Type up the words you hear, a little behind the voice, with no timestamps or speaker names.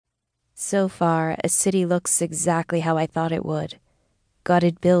So far, a city looks exactly how I thought it would.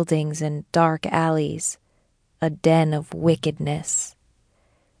 Gutted buildings and dark alleys. A den of wickedness.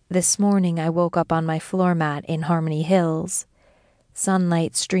 This morning I woke up on my floor mat in Harmony Hills.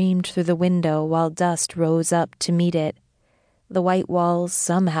 Sunlight streamed through the window while dust rose up to meet it. The white walls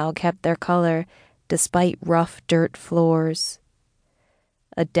somehow kept their color despite rough dirt floors.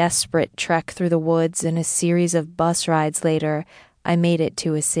 A desperate trek through the woods and a series of bus rides later, I made it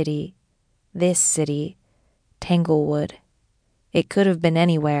to a city. This city, Tanglewood. It could have been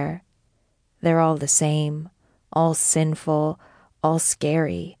anywhere. They're all the same, all sinful, all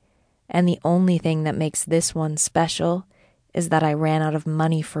scary, and the only thing that makes this one special is that I ran out of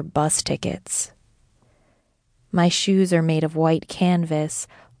money for bus tickets. My shoes are made of white canvas,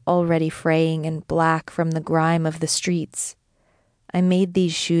 already fraying and black from the grime of the streets. I made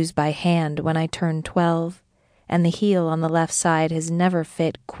these shoes by hand when I turned 12, and the heel on the left side has never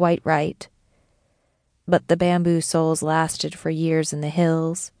fit quite right. But the bamboo soles lasted for years in the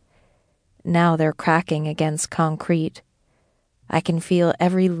hills. Now they're cracking against concrete. I can feel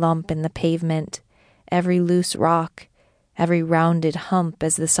every lump in the pavement, every loose rock, every rounded hump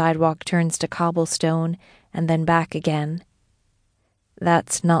as the sidewalk turns to cobblestone and then back again.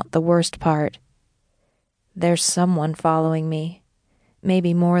 That's not the worst part. There's someone following me,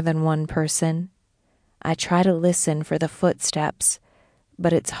 maybe more than one person. I try to listen for the footsteps,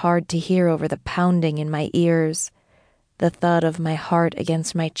 but it's hard to hear over the pounding in my ears, the thud of my heart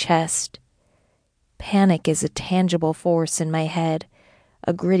against my chest. Panic is a tangible force in my head,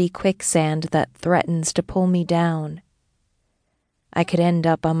 a gritty quicksand that threatens to pull me down. I could end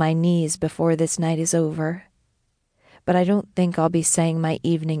up on my knees before this night is over, but I don't think I'll be saying my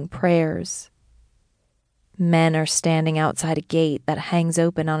evening prayers. Men are standing outside a gate that hangs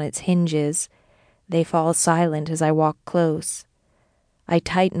open on its hinges. They fall silent as I walk close. I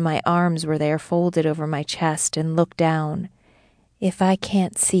tighten my arms where they are folded over my chest and look down. If I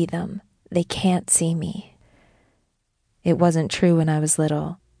can't see them, they can't see me. It wasn't true when I was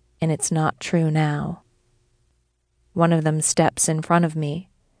little, and it's not true now. One of them steps in front of me.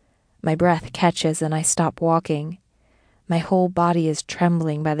 My breath catches and I stop walking. My whole body is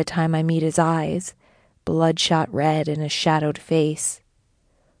trembling by the time I meet his eyes, bloodshot red in a shadowed face.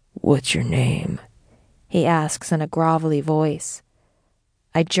 "What's your name?" he asks in a grovelly voice.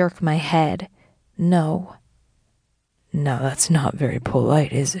 I jerk my head. No. "Now that's not very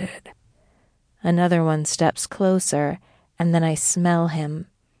polite, is it?" Another one steps closer, and then I smell him.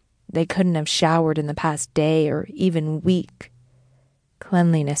 They couldn't have showered in the past day or even week.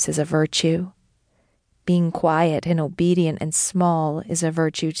 Cleanliness is a virtue. Being quiet and obedient and small is a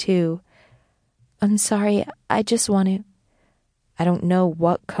virtue too. "I'm sorry, I just want to..." I don't know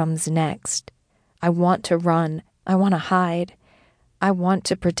what comes next. I want to run. I want to hide. I want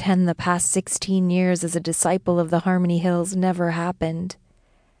to pretend the past 16 years as a disciple of the Harmony Hills never happened.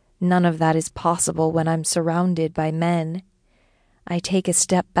 None of that is possible when I'm surrounded by men. I take a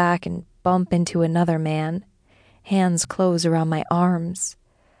step back and bump into another man. Hands close around my arms.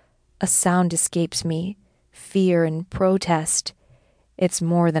 A sound escapes me, fear and protest. It's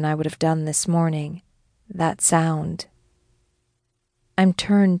more than I would have done this morning. That sound. I'm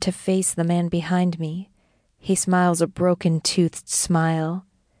turned to face the man behind me. He smiles a broken-toothed smile.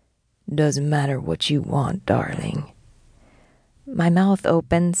 "Doesn't matter what you want, darling." My mouth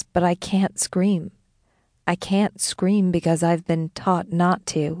opens, but I can't scream. I can't scream because I've been taught not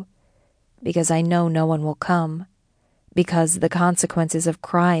to. Because I know no one will come. Because the consequences of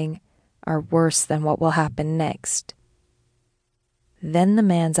crying are worse than what will happen next. Then the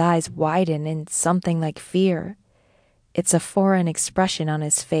man's eyes widen in something like fear. It's a foreign expression on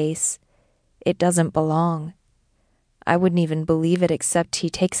his face. It doesn't belong. I wouldn't even believe it except he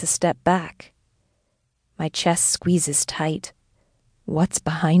takes a step back. My chest squeezes tight. What's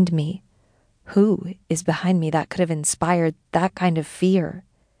behind me? Who is behind me that could have inspired that kind of fear?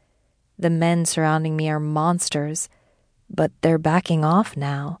 The men surrounding me are monsters, but they're backing off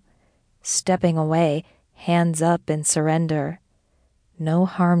now, stepping away, hands up in surrender. No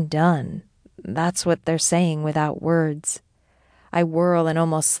harm done. That's what they're saying without words. I whirl and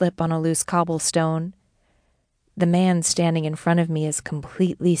almost slip on a loose cobblestone. The man standing in front of me is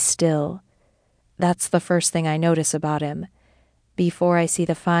completely still. That's the first thing I notice about him, before I see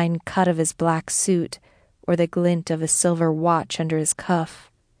the fine cut of his black suit or the glint of a silver watch under his cuff,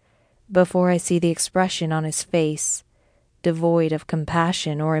 before I see the expression on his face, devoid of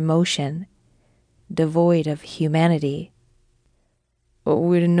compassion or emotion, devoid of humanity. "Oh,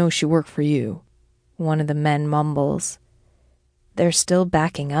 we didn't know she worked for you," one of the men mumbles. They're still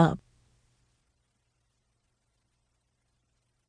backing up.